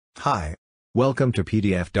Hi. Welcome to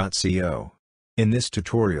PDF.co. In this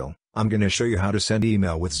tutorial, I'm going to show you how to send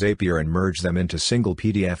email with Zapier and merge them into single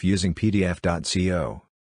PDF using PDF.co.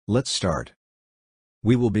 Let's start.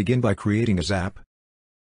 We will begin by creating a Zap.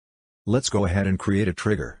 Let's go ahead and create a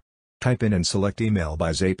trigger. Type in and select Email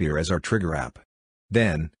by Zapier as our trigger app.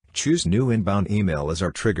 Then, choose New Inbound Email as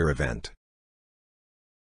our trigger event.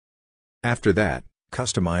 After that,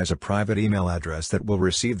 customize a private email address that will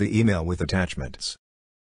receive the email with attachments.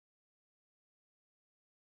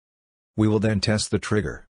 We will then test the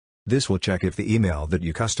trigger. This will check if the email that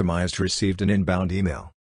you customized received an inbound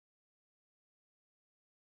email.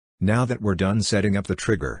 Now that we're done setting up the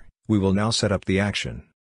trigger, we will now set up the action.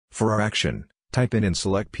 For our action, type in and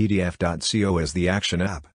select PDF.co as the action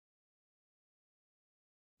app.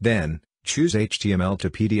 Then, choose HTML to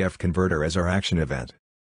PDF converter as our action event.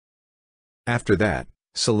 After that,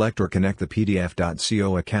 select or connect the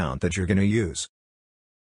PDF.co account that you're going to use.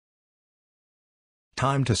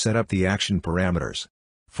 Time to set up the action parameters.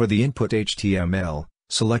 For the input HTML,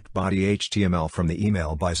 select Body HTML from the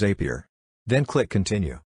email by Zapier. Then click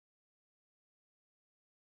Continue.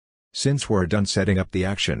 Since we're done setting up the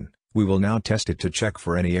action, we will now test it to check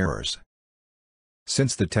for any errors.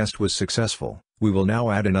 Since the test was successful, we will now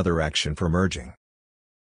add another action for merging.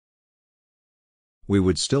 We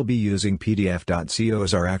would still be using PDF.co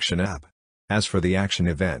as our action app. As for the action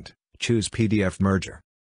event, choose PDF Merger.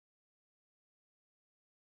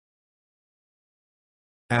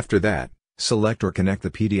 After that, select or connect the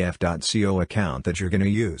PDF.co account that you're going to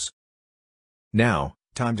use. Now,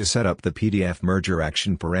 time to set up the PDF Merger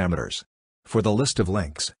action parameters. For the list of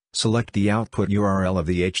links, select the output URL of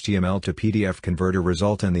the HTML to PDF converter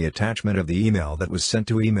result and the attachment of the email that was sent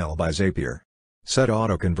to email by Zapier. Set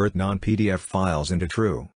auto-convert non-PDF files into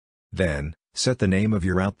true. Then, set the name of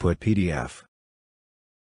your output PDF.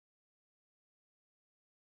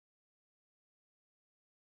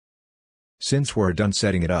 Since we're done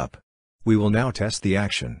setting it up, we will now test the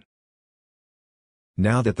action.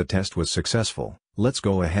 Now that the test was successful, let's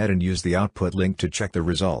go ahead and use the output link to check the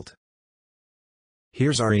result.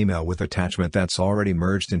 Here's our email with attachment that's already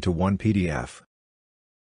merged into one PDF.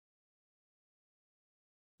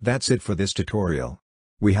 That's it for this tutorial.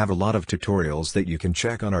 We have a lot of tutorials that you can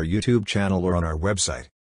check on our YouTube channel or on our website.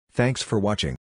 Thanks for watching.